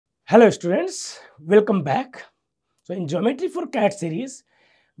Hello students, welcome back. So in Geometry for CAT series,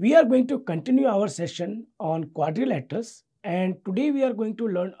 we are going to continue our session on quadrilaterals, and today we are going to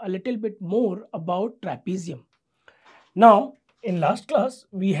learn a little bit more about trapezium. Now in last class,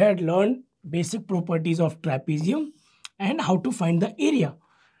 we had learned basic properties of trapezium and how to find the area.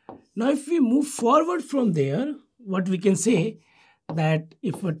 Now if we move forward from there, what we can say that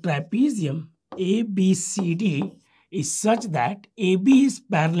if a trapezium ABCD is such that AB is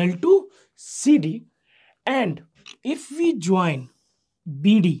parallel to CD, and if we join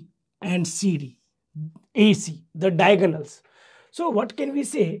BD and CD, AC, the diagonals, so what can we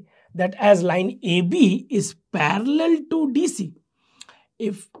say? That as line AB is parallel to DC,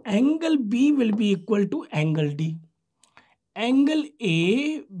 if angle B will be equal to angle D, angle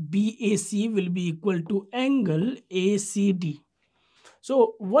ABAC will be equal to angle ACD.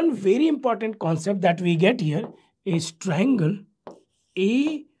 So one very important concept that we get here is triangle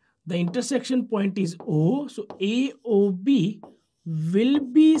A, the intersection point is O, so AOB will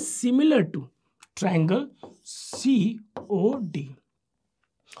be similar to triangle COD.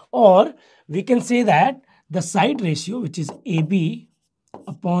 Or we can say that the side ratio, which is AB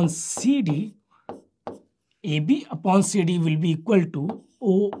upon CD, AB upon CD will be equal to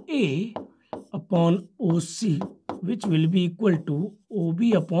OA upon OC, which will be equal to OB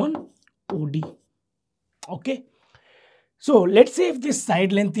upon OD. Okay. So let's say if this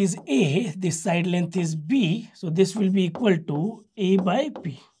side length is A, this side length is B, so this will be equal to A by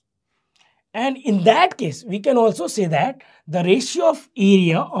B. And in that case, we can also say that the ratio of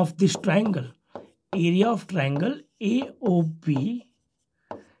area of this triangle, area of triangle AOB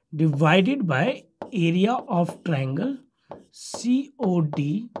divided by area of triangle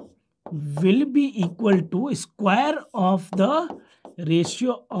COD will be equal to square of the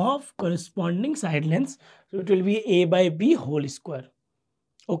ratio of corresponding side lengths. So it will be A by B whole square.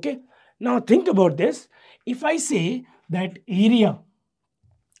 Okay. Now think about this. If I say that area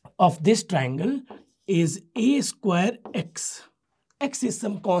of this triangle is A square X, X is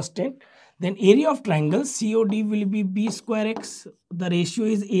some constant, then area of triangle COD will be B square X. The ratio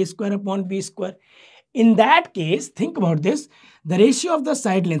is A square upon B square. In that case, think about this. The ratio of the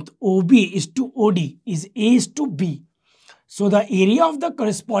side length OB is to OD is A is to B. So the area of the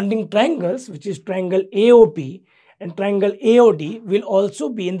corresponding triangles, which is triangle AOP and triangle AOD, will also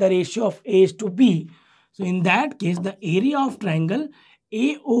be in the ratio of A is to B. So in that case, the area of triangle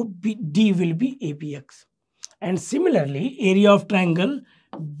AOD will be ABX. And similarly, area of triangle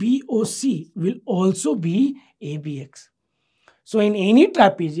BOC will also be ABX. So in any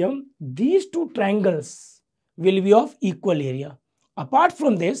trapezium, these two triangles will be of equal area. Apart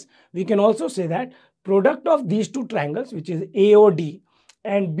from this, we can also say that product of these two triangles, which is AOD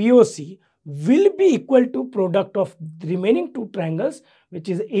and BOC, will be equal to product of the remaining two triangles, which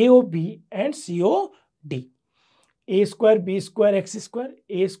is AOB and COD. A square B square X square,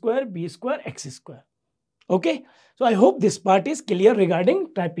 A square B square X square. Okay. So I hope this part is clear regarding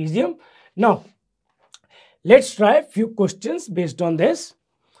trapezium. Now, let's try a few questions based on this.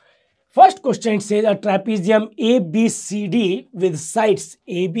 First question says a trapezium ABCD with sides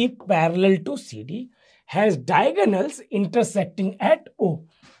AB parallel to CD has diagonals intersecting at O.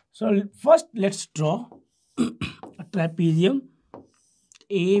 So first let's draw a trapezium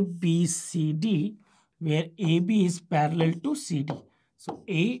ABCD where AB is parallel to CD. So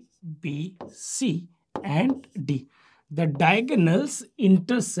A, B, C and D. The diagonals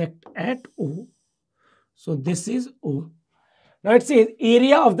intersect at O. So this is O. Now it says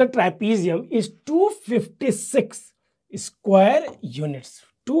area of the trapezium is 256 square units.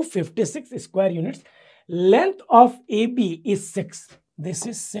 256 square units. Length of AB is 6. This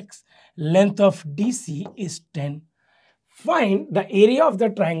is 6. Length of DC is 10. Find the area of the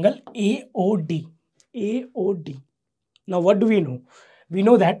triangle AOD. AOD. Now what do we know? We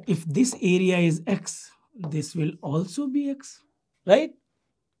know that if this area is X, this will also be X. Right?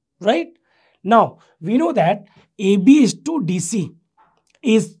 Right? Now, we know that AB is to DC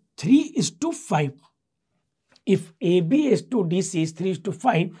is 3:5. If AB is to DC is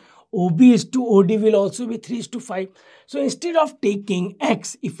 3:5, OB is to OD will also be 3:5. So, instead of taking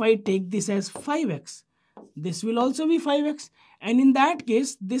X, if I take this as 5X, this will also be 5X. And in that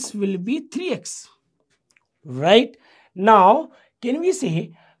case, this will be 3X. Right? Now, can we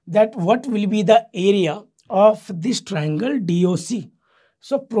say that what will be the area of this triangle DOC?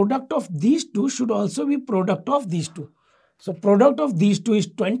 So product of these two should also be product of these two. So product of these two is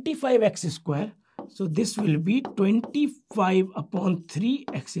 25x square. So this will be 25 upon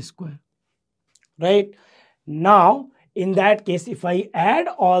 3x square. Right? Now, in that case, if I add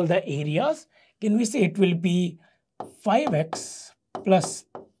all the areas, can we say it will be 5x plus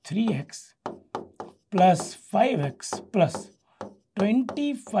 3x plus 5x plus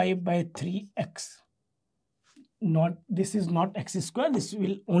 25 by 3x. Not, this is not x square, this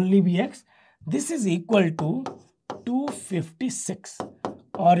will only be x. This is equal to 256.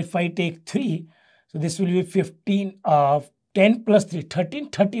 Or if I take 3, so this will be 15, 10 plus 3, 13,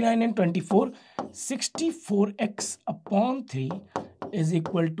 39 and 24. 64x upon 3 is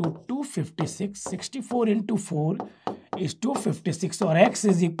equal to 256. 64 into 4 is 256, or x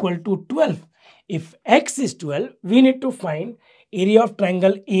is equal to 12. If x is 12, we need to find area of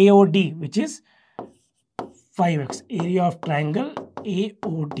triangle AOD, which is 5x. Area of triangle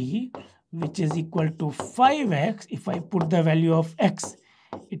AOD, which is equal to 5x. If I put the value of x,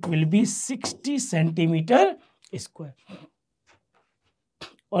 it will be 60 centimeter square.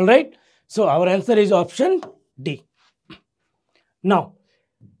 All right. So our answer is option D. Now,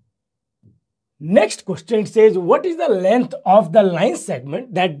 next question says, what is the length of the line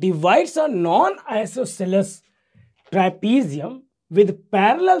segment that divides a non-isosceles trapezium with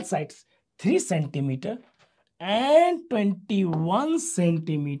parallel sides 3 centimeter and 21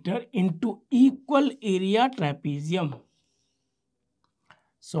 centimeter into equal area trapezium?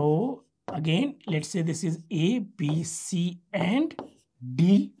 So again, let's say this is A, B, C and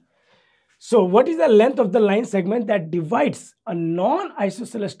D. So what is the length of the line segment that divides a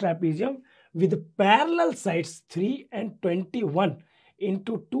non-isosceles trapezium with parallel sides 3 and 21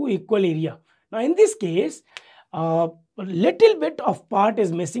 into 2 equal area? Now in this case, a little bit of part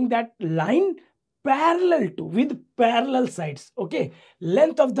is missing, that line parallel to with parallel sides. Okay,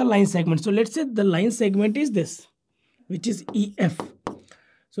 length of the line segment. So let's say the line segment is this, which is EF.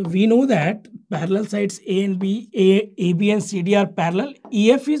 So we know that parallel sides A and B, AB and CD are parallel.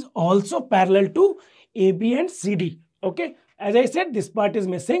 EF is also parallel to AB and CD. Okay, as I said, this part is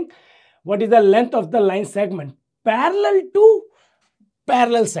missing. What is the length of the line segment parallel to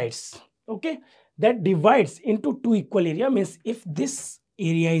parallel sides? Okay, that divides into 2 equal area, means if this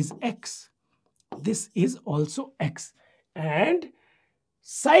area is x, this is also x, and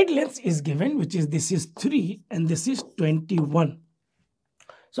side length is given, which is this is 3 and this is 21.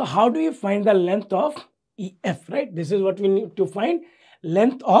 So how do you find the length of EF, right? This is what we need to find,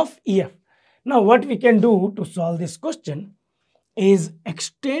 length of EF. Now what we can do to solve this question is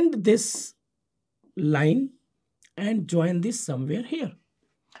extend this line and join this somewhere here.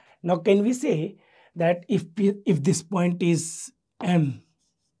 Now can we say that if this point is M,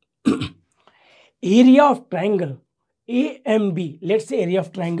 area of triangle AMB, let's say area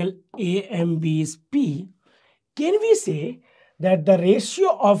of triangle AMB is P, can we say that the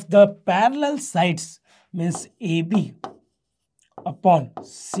ratio of the parallel sides, means AB upon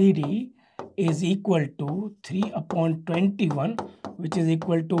CD, is equal to 3 upon 21, which is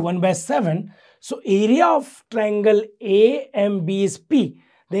equal to 1 by 7. So area of triangle AMB is P.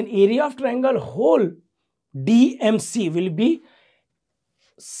 Then area of triangle whole DMC will be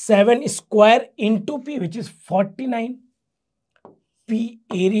 7 square into P, which is 49. P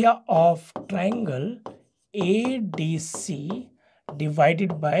area of triangle ADC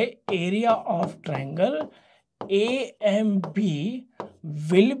divided by area of triangle AMB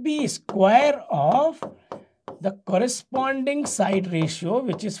will be square of the corresponding side ratio,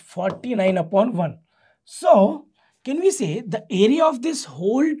 which is 49 upon 1. So can we say the area of this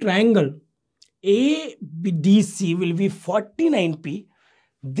whole triangle ADC will be 49P.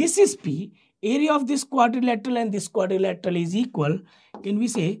 This is P. Area of this quadrilateral and this quadrilateral is equal. Can we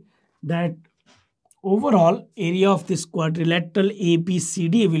say that overall area of this quadrilateral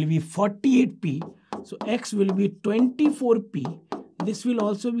ABCD will be 48P. So X will be 24P. This will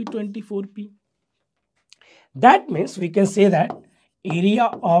also be 24P. That means we can say that area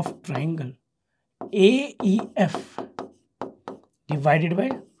of triangle AEF divided by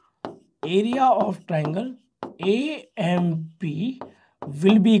area of triangle AMB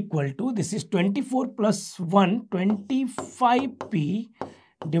will be equal to, this is 24 plus 1, 25P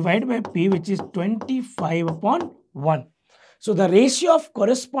divided by P, which is 25 upon 1. So the ratio of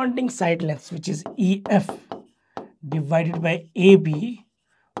corresponding side lengths, which is EF divided by AB,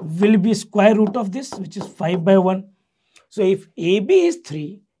 will be square root of this, which is 5 by 1. So if AB is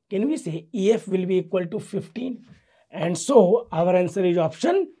 3, can we say EF will be equal to 15? And so our answer is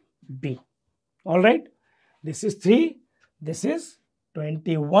option B. Alright, this is 3, this is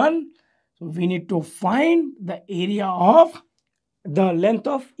 21. So we need to find the area of the length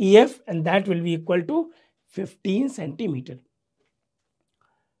of EF, and that will be equal to 15 centimeter.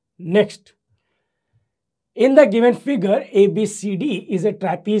 Next, in the given figure, ABCD is a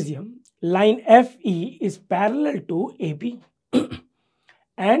trapezium. Line FE is parallel to AB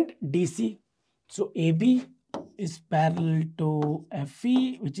and DC. So AB is parallel to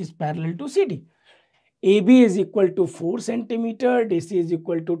FE, which is parallel to CD. AB is equal to 4 centimeter, DC is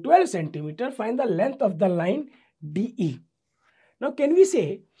equal to 12 centimeter. Find the length of the line DE. Now, can we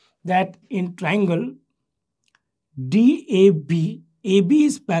say that in triangle DAB, AB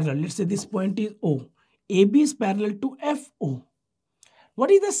is parallel, let's say this point is O. AB is parallel to FO.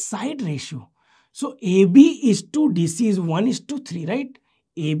 What is the side ratio? So, AB is to DC is 1:3, right?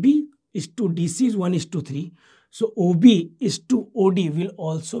 AB is to DC is 1:3. So, OB is to OD will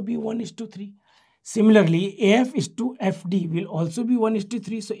also be 1:3. Similarly, AF is to FD will also be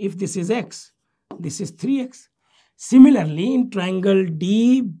 1:3. So, if this is X, this is 3X. Similarly, in triangle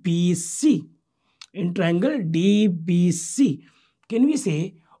DBC, can we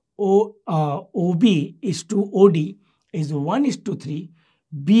say OB is to OD is 1:3,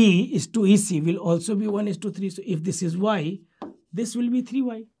 B is to EC will also be 1:3. So, if this is Y, this will be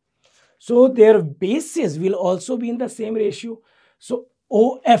 3Y. So, their bases will also be in the same ratio. So,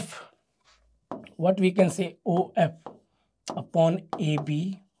 OF, what we can say, OF upon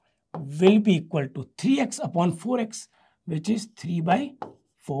AB will be equal to 3x upon 4x, which is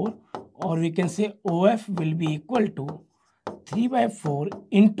 3/4, or we can say OF will be equal to 3/4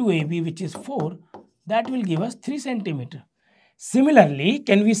 into AB, which is 4. That will give us 3 centimeter. Similarly,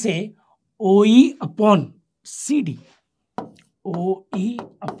 can we say OE upon CD? OE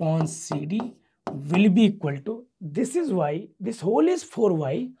upon CD will be equal to, this is Y, this whole is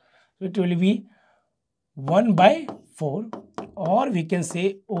 4Y, so it will be 1/4, or we can say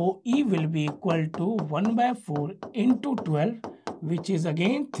OE will be equal to 1/4 into 12, which is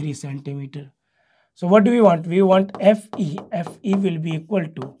again 3 centimeter. So what do we want? We want FE. FE will be equal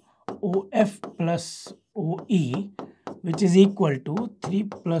to OF plus OE, which is equal to 3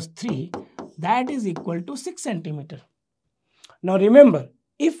 plus 3, that is equal to 6 centimeter. Now remember,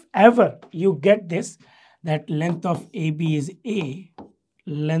 if ever you get this, that length of AB is A,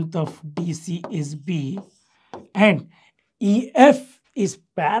 length of DC is B, and EF is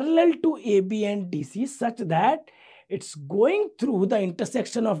parallel to AB and DC such that it's going through the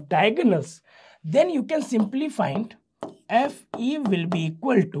intersection of diagonals, then you can simply find FE will be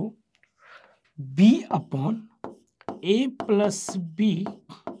equal to B upon A plus B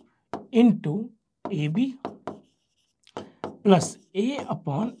into AB plus A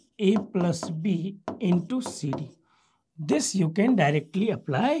upon A plus B into CD. This you can directly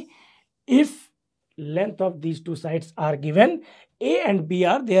apply if length of these two sides are given. A and B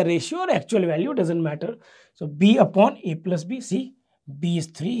are their ratio or actual value, doesn't matter. So B upon A plus B, see, B is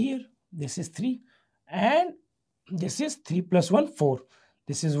 3 here, this is 3, and this is 3 plus 1, 4.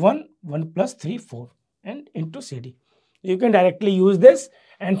 This is 1, 1 plus 3, 4, and into CD. You can directly use this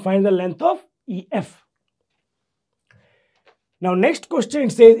and find the length of EF. Now next question,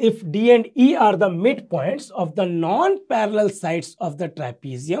 it says if D and E are the midpoints of the non-parallel sides of the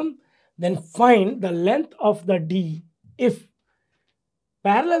trapezium, then find the length of the D if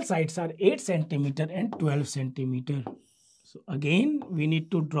parallel sides are 8 centimeter and 12 centimeter. So again, we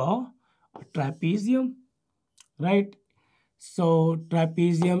need to draw a trapezium, right? So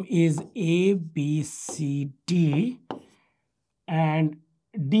trapezium is A, B, C, D, and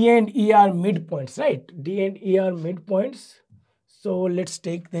D and E are midpoints, right? D and E are midpoints. So let's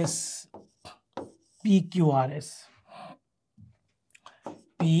take this PQRS.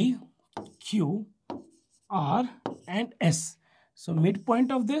 P, Q, R, and S. So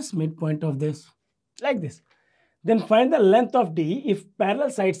midpoint of this, like this. Then find the length of D if parallel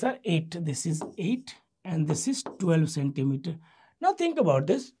sides are 8. This is 8 and this is 12 centimeter. Now think about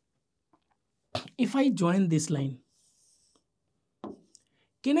this. If I join this line,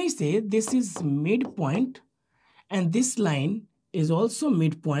 can I say this is midpoint and this line is also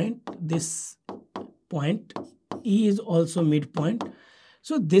midpoint? This point E is also midpoint.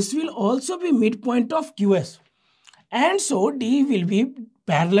 So this will also be midpoint of QS. And so D will be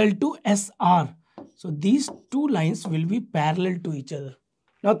parallel to SR. So these two lines will be parallel to each other.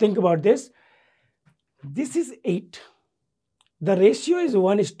 Now think about this. This is 8. The ratio is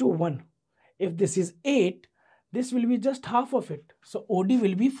 1:1. If this is 8, this will be just half of it. So OD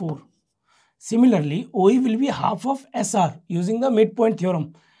will be 4. Similarly, OE will be half of SR using the midpoint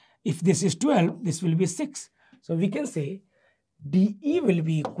theorem. If this is 12, this will be 6. So we can say DE will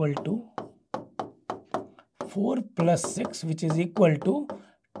be equal to 4 plus 6, which is equal to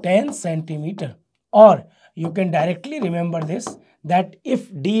 10 centimeter. Or you can directly remember this, that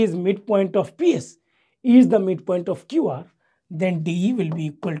if D is midpoint of PS, E is the midpoint of QR, then DE will be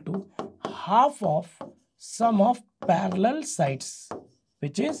equal to half of sum of parallel sides,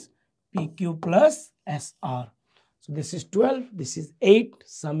 which is PQ plus SR. So this is 12, this is 8,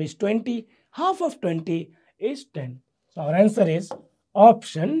 sum is 20, half of 20 is 10. So our answer is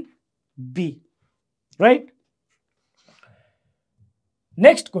option B, right?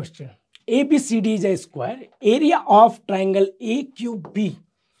 Next question. ABCD is a square. Area of triangle AQB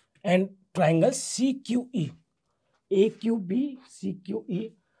and triangle CQE. AQB,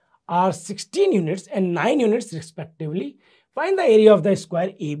 CQE are 16 units and 9 units respectively. Find the area of the square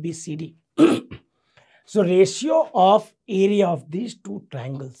ABCD. So ratio of area of these two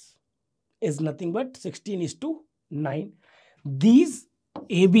triangles is nothing but 16:9. These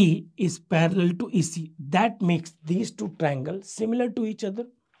AB is parallel to EC. That makes these two triangles similar to each other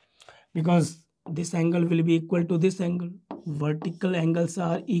because this angle will be equal to this angle. Vertical angles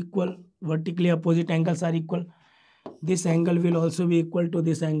are equal. Vertically opposite angles are equal. This angle will also be equal to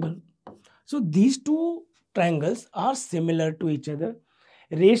this angle. So these two triangles are similar to each other.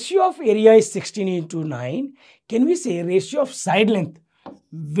 Ratio of area is 16:9. Can we say ratio of side length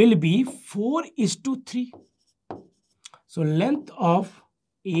will be 4:3? So length of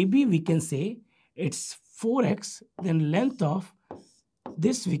AB we can say it's 4x, then length of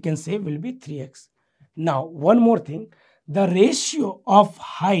this we can say will be 3x. Now one more thing, the ratio of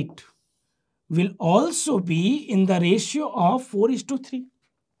height will also be in the ratio of 4:3.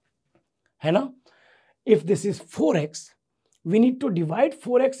 है ना? If this is 4x, we need to divide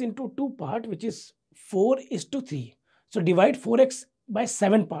 4x into two parts, which is 4:3. So divide 4x by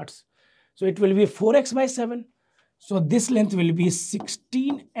 7 parts. So it will be 4x by 7. So this length will be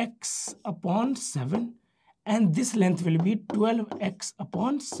 16x upon 7 and this length will be 12x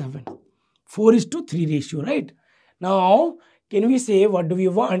upon 7. 4:3 ratio, right? Now, can we say what do we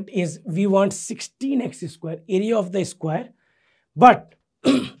want is we want 16x square, area of the square, but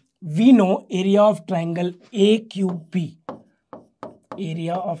we know area of triangle AQB.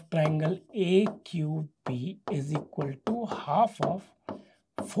 Area of triangle AQB is equal to half of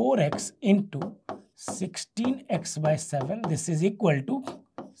 4x into 16x by 7. This is equal to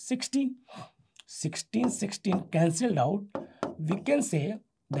 16. 16 cancelled out. We can say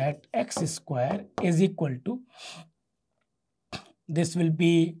that x square is equal to, this will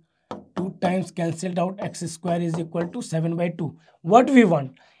be 2 times cancelled out, x square is equal to 7 by 2. What we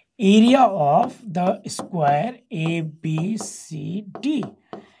want? Area of the square ABCD.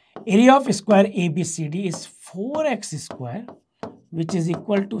 Area of square ABCD is 4x square, which is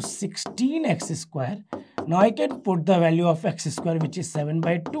equal to 16x square. Now I can put the value of x square, which is 7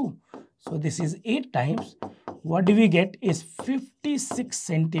 by 2. So this is 8 times. What do we get is 56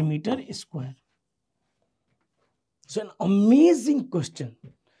 centimeter square. So an amazing question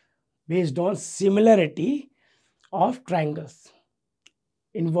based on similarity of triangles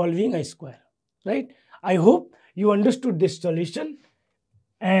involving a square, right? I hope you understood this solution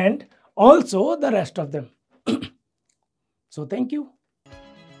and also the rest of them. So thank you.